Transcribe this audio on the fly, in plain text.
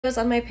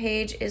on my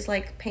page is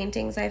like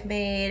paintings I've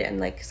made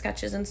and like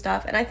sketches and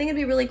stuff, and I think it'd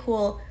be really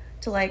cool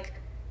to like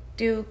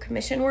do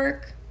commission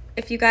work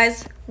if you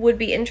guys would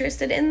be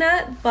interested in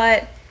that.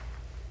 But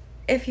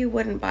if you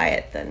wouldn't buy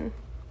it, then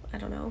I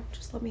don't know,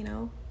 just let me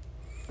know.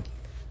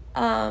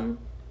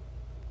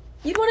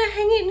 You'd want to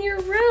hang it in your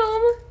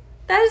room.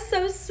 That is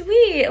so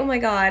sweet. Oh my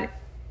god.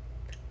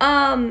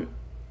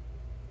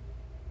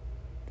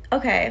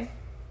 Okay,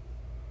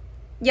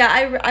 yeah,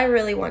 I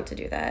really want to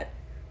do that.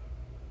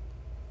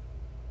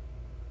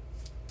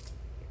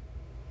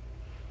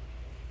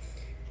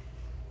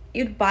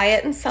 You'd buy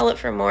it and sell it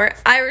for more.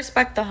 I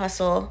respect the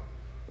hustle.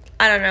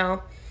 I don't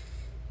know.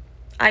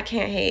 I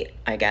can't hate,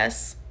 I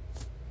guess.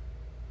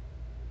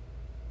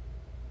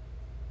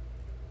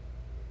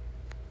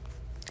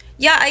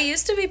 Yeah, I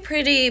used to be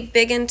pretty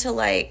big into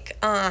like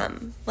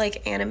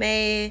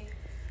anime.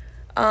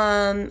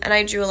 And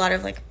I drew a lot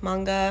of like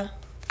manga,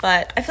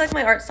 but I feel like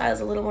my art style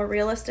is a little more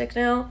realistic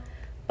now,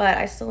 but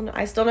I still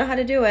know how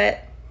to do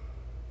it.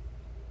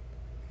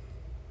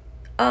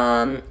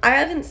 I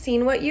haven't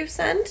seen what you've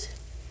sent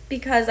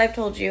because I've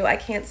told you I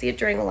can't see it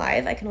during a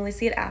live. I can only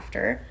see it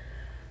after.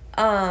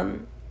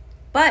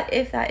 But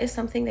if that is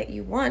something that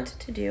you want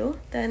to do,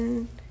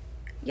 then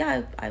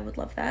yeah, I would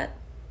love that.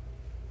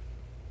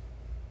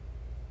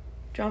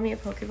 Draw me a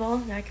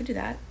Pokeball. Yeah, I could do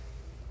that.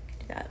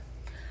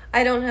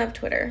 I don't have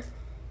Twitter.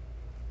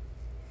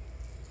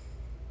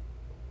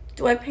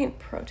 Do I paint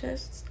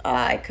protests?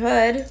 I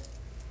could.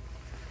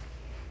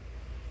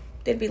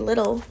 They'd be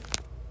little.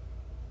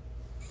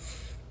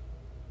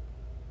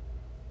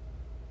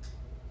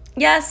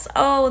 Yes.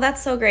 Oh,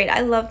 that's so great. I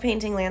love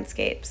painting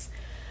landscapes.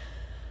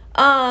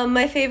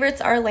 My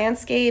favorites are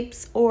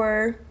landscapes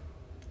or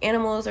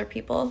animals or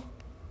people.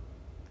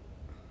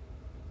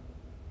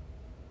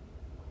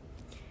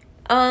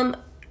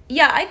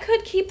 Yeah, I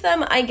could keep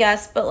them, I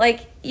guess, but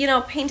like, you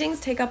know,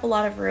 paintings take up a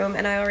lot of room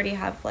and I already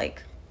have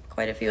like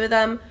quite a few of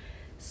them.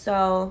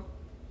 So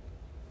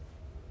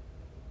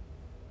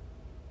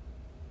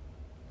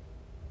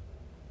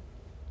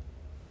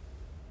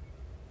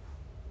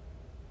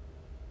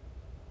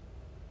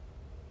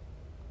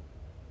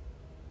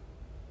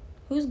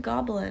who's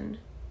Goblin?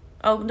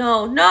 Oh,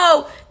 no,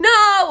 no,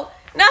 no,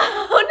 no,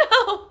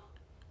 no,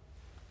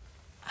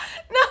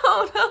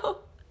 no, no.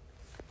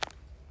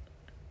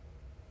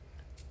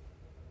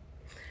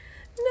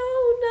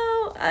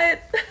 No,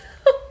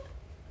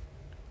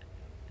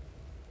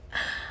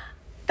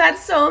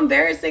 that's so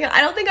embarrassing.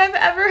 I don't think I've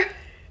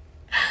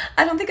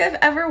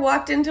ever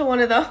walked into one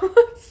of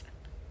those.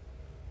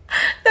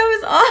 That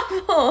was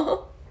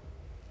awful.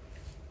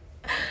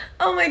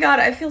 Oh my god,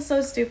 I feel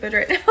so stupid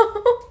right now.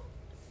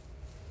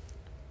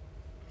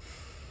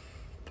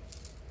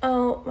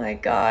 Oh my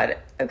god.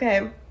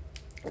 Okay.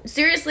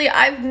 Seriously,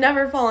 I've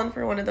never fallen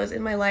for one of those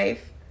in my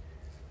life.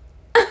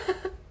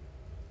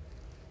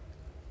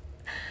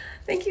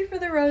 Thank you for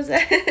the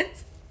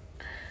roses.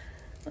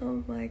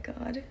 Oh my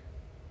god.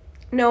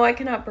 No, I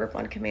cannot burp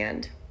on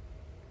command.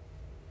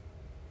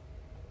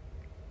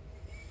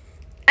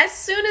 As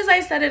soon as I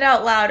said it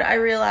out loud, I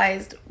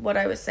realized what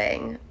I was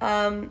saying.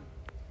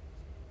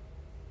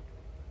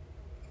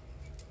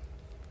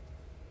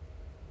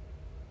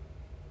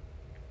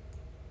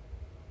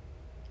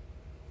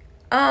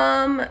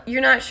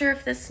 You're not sure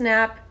if the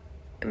snap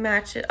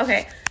matches.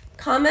 Okay,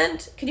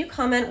 comment. Can you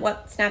comment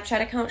what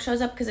Snapchat account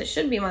shows up? Because it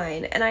should be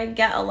mine. And I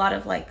get a lot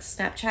of like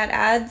Snapchat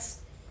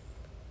ads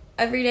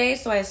every day,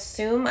 so I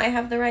assume I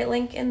have the right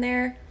link in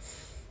there.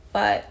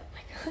 But oh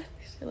my god,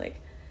 these are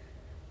like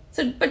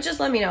so. But just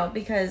let me know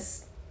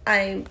because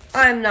I'm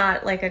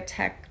not like a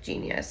tech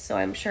genius, so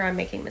I'm sure I'm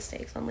making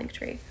mistakes on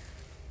Linktree.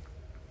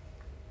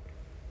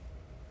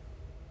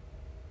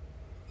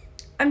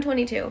 I'm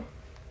 22.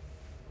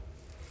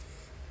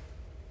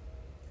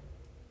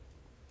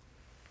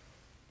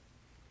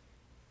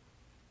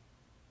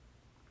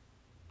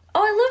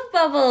 Oh,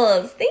 I love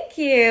Bubbles. Thank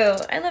you.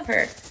 I love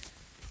her.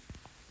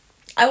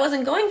 I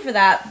wasn't going for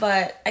that,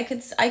 but I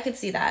could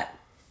see that.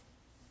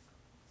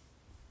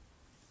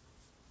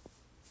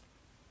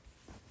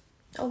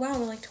 Oh wow,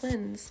 they're like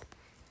twins.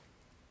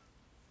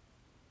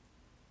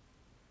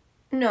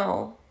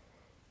 No.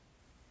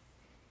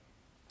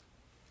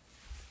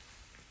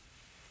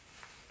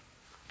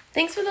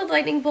 Thanks for the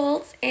lightning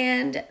bolts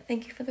and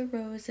thank you for the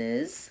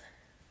roses.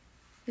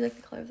 You like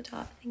the color of the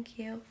top. Thank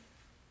you.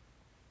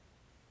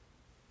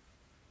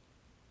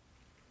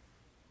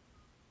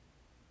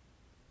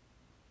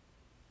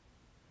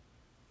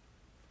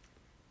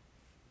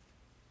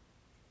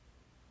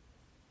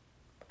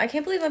 I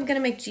can't believe I'm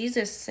gonna make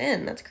Jesus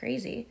sin. That's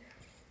crazy.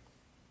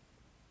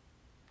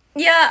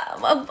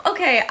 Yeah,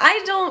 okay,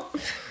 I don't...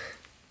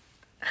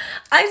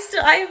 I'm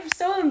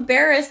so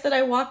embarrassed that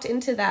I walked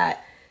into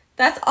that.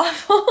 That's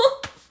awful.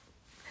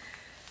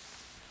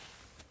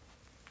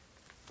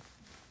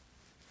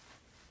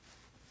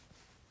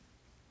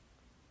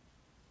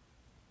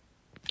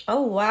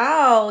 Oh,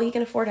 wow. He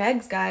can afford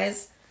eggs,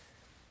 guys.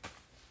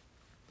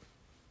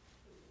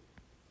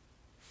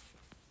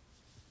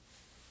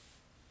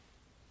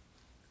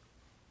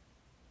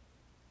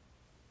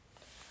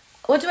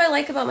 What do I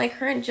like about my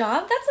current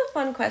job? That's a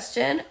fun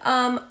question.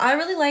 I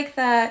really like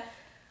that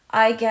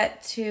I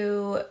get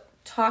to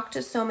talk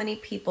to so many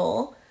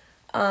people,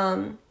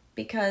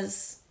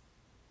 because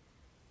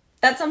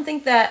that's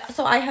something that,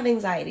 so I have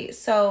anxiety.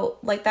 So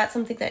like that's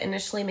something that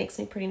initially makes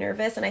me pretty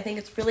nervous. And I think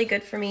it's really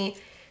good for me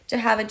to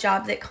have a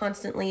job that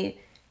constantly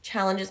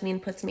challenges me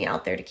and puts me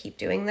out there to keep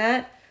doing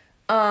that.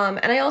 And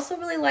I also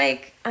really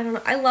like, I don't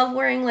know, I love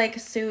wearing like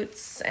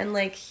suits and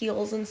like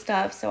heels and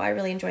stuff. So I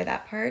really enjoy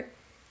that part.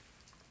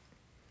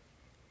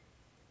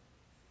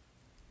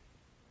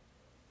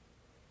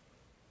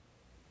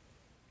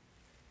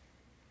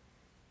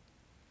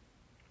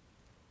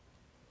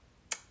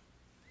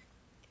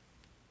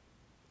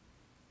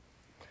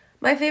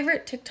 My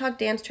favorite TikTok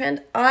dance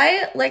trend,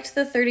 I liked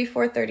the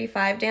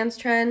 34-35 dance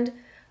trend.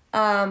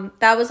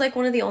 That was like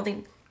one of the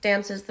only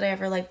dances that I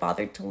ever like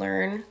bothered to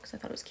learn because I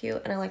thought it was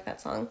cute and I like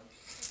that song.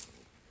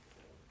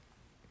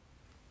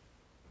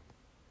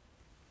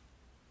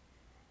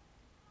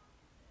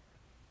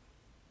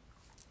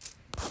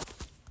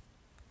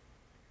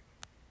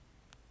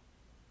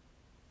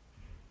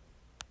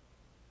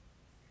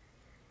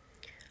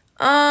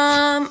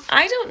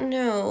 I don't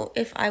know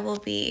if I will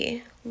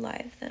be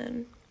live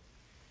then.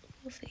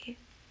 We'll see.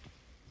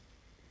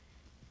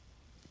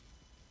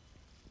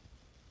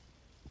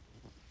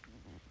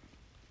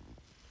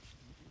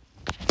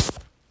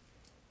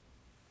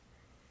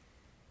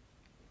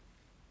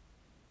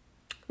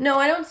 No,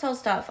 I don't sell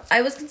stuff.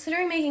 I was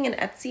considering making an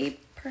Etsy,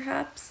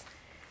 perhaps,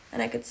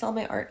 and I could sell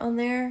my art on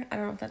there. I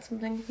don't know if that's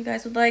something you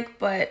guys would like,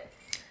 but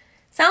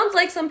sounds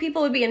like some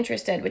people would be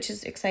interested, which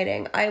is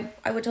exciting. I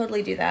would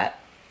totally do that.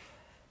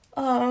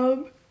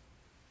 I'm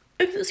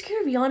just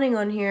scared of yawning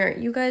on here.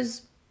 You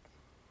guys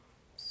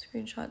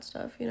screenshot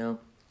stuff, you know?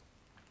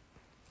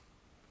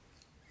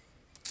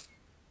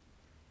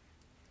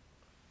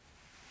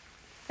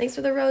 Thanks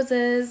for the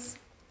roses.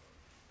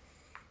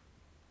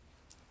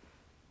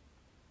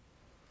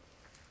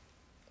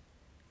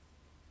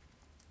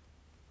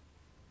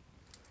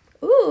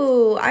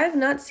 Ooh, I have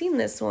not seen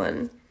this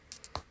one.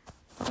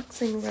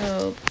 Boxing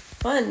robe.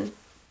 Fun.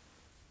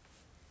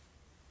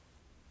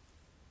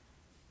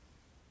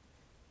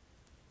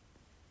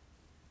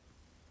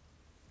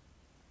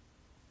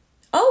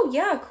 Oh,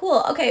 yeah,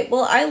 cool. Okay,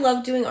 well, I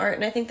love doing art,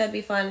 and I think that'd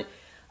be fun.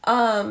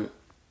 I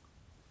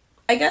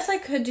guess I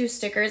could do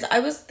stickers. I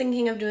was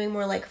thinking of doing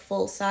more, like,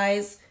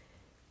 full-size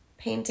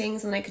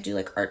paintings, and I could do,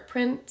 like, art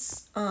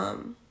prints.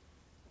 But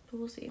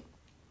we'll see.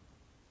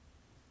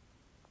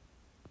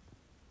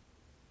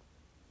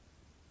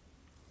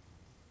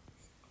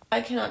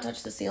 I cannot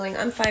touch the ceiling.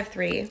 I'm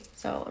 5'3",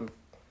 so I'm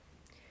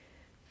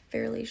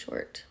fairly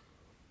short.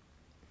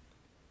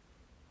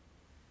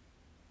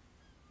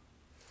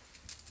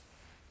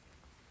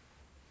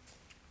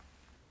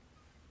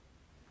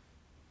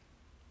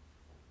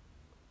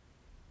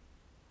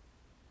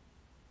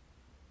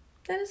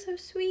 That is so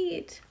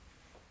sweet.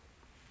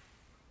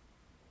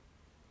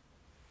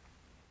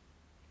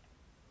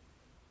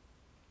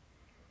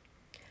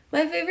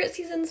 My favorite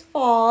season's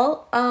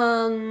fall.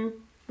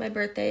 My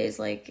birthday is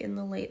like in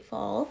the late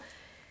fall.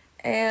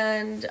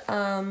 And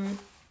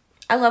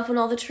I love when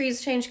all the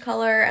trees change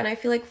color, and I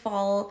feel like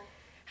fall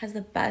has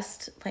the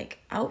best like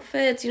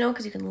outfits, you know,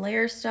 because you can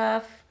layer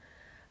stuff.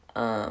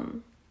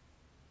 What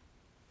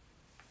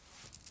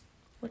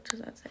does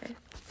that say?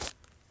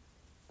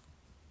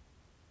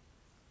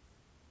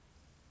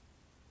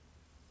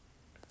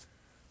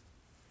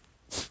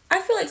 I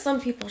feel like some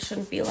people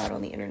shouldn't be allowed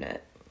on the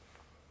internet.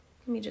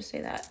 Let me just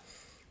say that.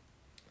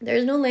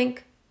 There's no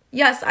link.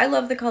 Yes, I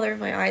love the color of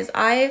my eyes.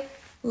 I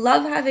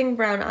love having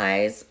brown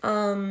eyes.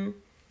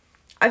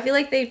 I feel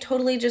like they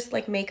totally just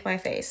like make my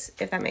face,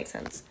 if that makes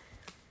sense.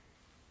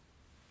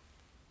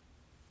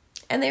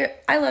 And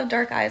I love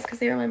dark eyes because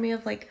they remind me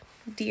of like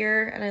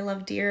deer, and I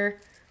love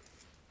deer.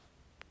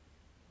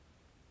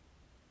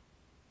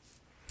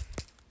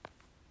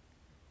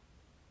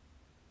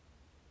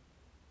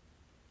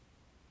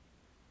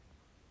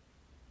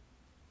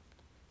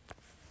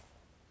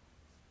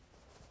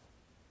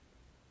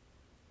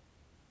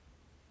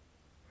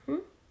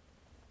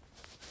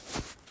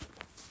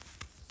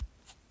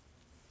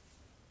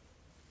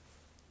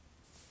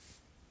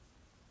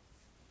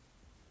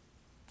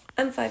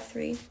 I'm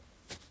 5'3".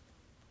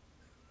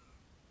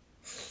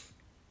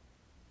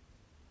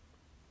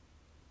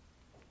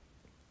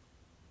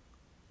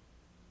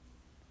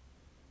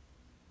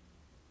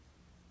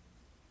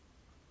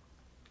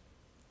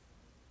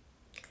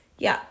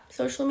 Yeah,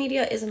 social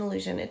media is an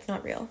illusion. It's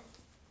not real.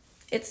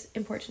 It's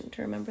important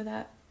to remember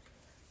that.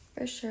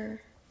 For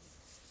sure.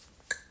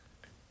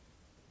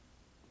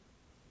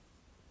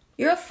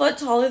 You're a foot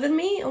taller than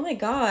me? Oh my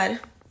god.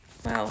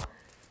 Wow.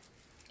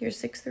 You're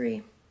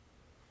 6'3".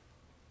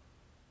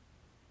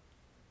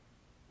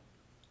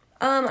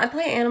 I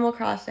play Animal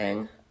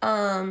Crossing.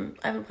 I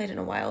haven't played in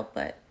a while,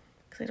 but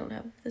because I don't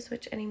have the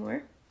Switch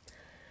anymore.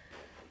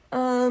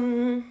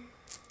 But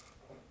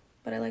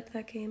I liked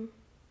that game.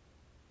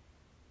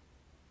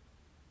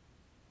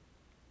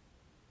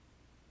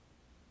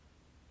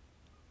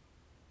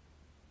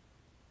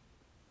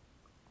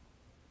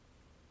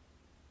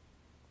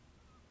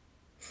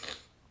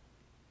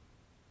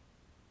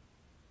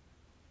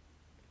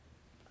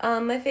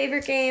 My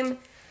favorite game,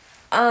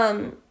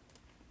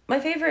 my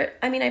favorite,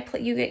 I mean, I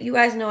play, you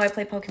guys know I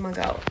play Pokemon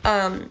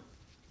Go.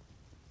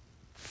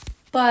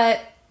 But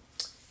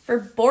for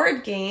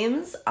board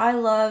games, I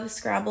love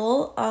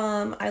Scrabble.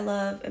 I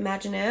love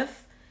Imagine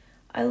If.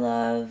 I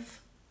love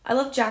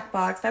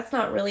Jackbox. That's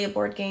not really a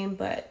board game,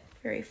 but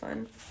very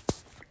fun.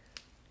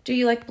 Do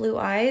you like Blue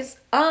Eyes?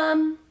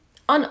 On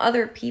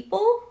other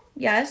people,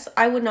 yes.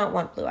 I would not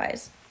want Blue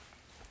Eyes.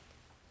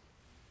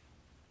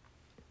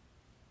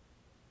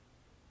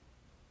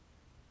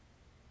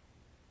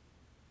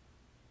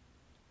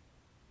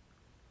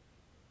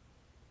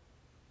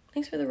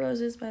 Thanks for the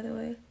roses, by the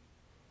way.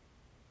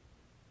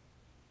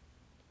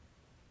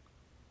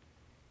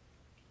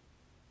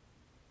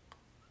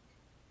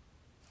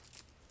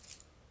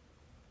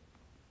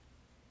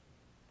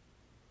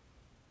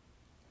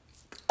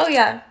 Oh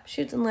yeah,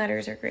 Chutes and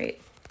Ladders are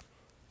great.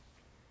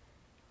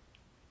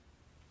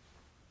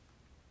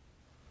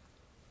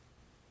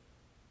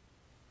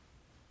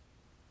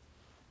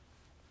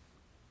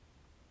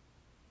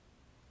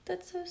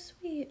 That's so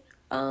sweet.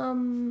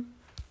 Sorry,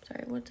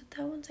 what did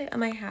that one say?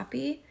 Am I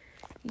happy?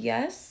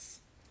 Yes.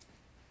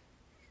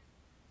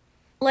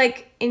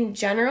 Like, in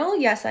general,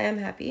 yes, I am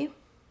happy.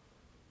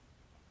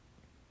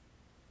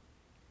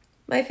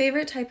 My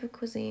favorite type of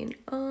cuisine.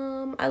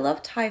 I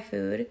love Thai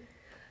food.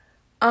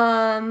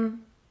 I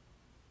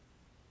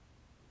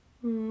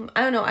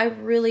don't know. I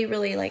really,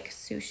 really like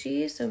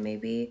sushi, so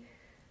maybe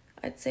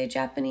I'd say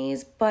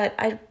Japanese, but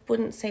I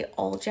wouldn't say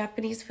all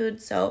Japanese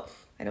food, so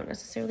I don't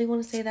necessarily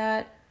want to say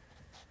that.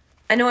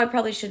 I know I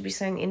probably should be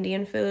saying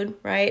Indian food,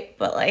 right?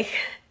 But like,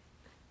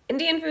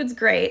 Indian food's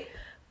great,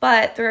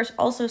 but there are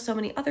also so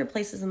many other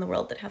places in the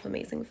world that have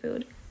amazing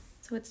food,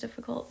 so it's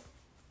difficult.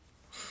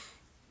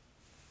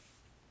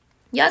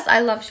 Yes, I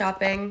love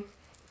shopping.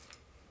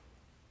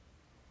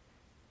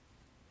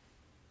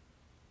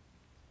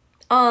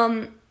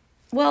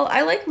 Well,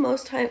 I like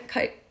most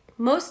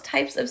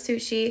types of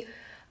sushi.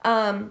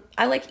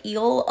 I like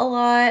eel a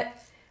lot,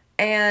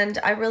 and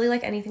I really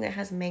like anything that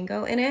has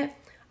mango in it.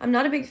 I'm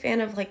not a big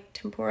fan of like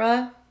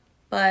tempura,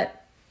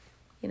 but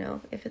you know,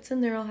 if it's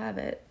in there, I'll have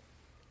it.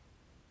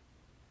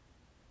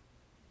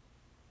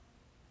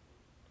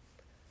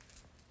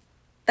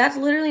 That's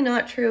literally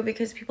not true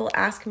because people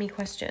ask me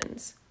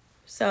questions.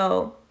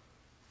 So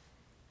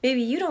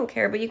maybe you don't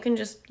care, but you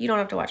don't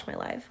have to watch my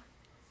live.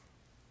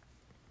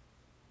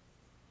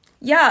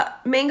 Yeah,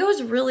 mango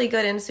is really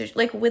good in sushi.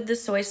 Like with the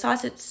soy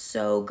sauce, it's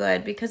so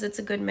good because it's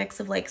a good mix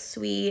of like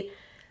sweet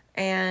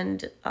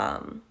and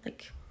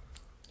like,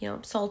 you know,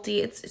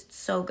 salty. It's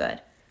so good.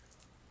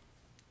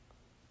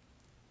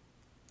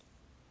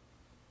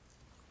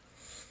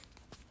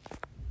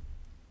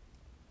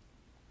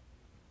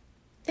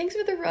 Thanks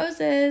for the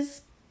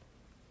roses.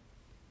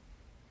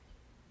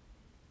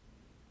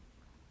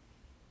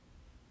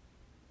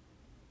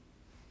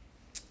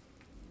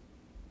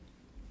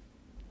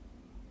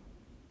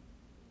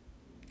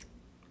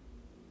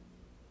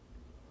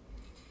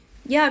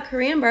 Yeah,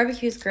 Korean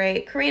barbecue is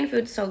great. Korean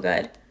food's so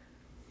good.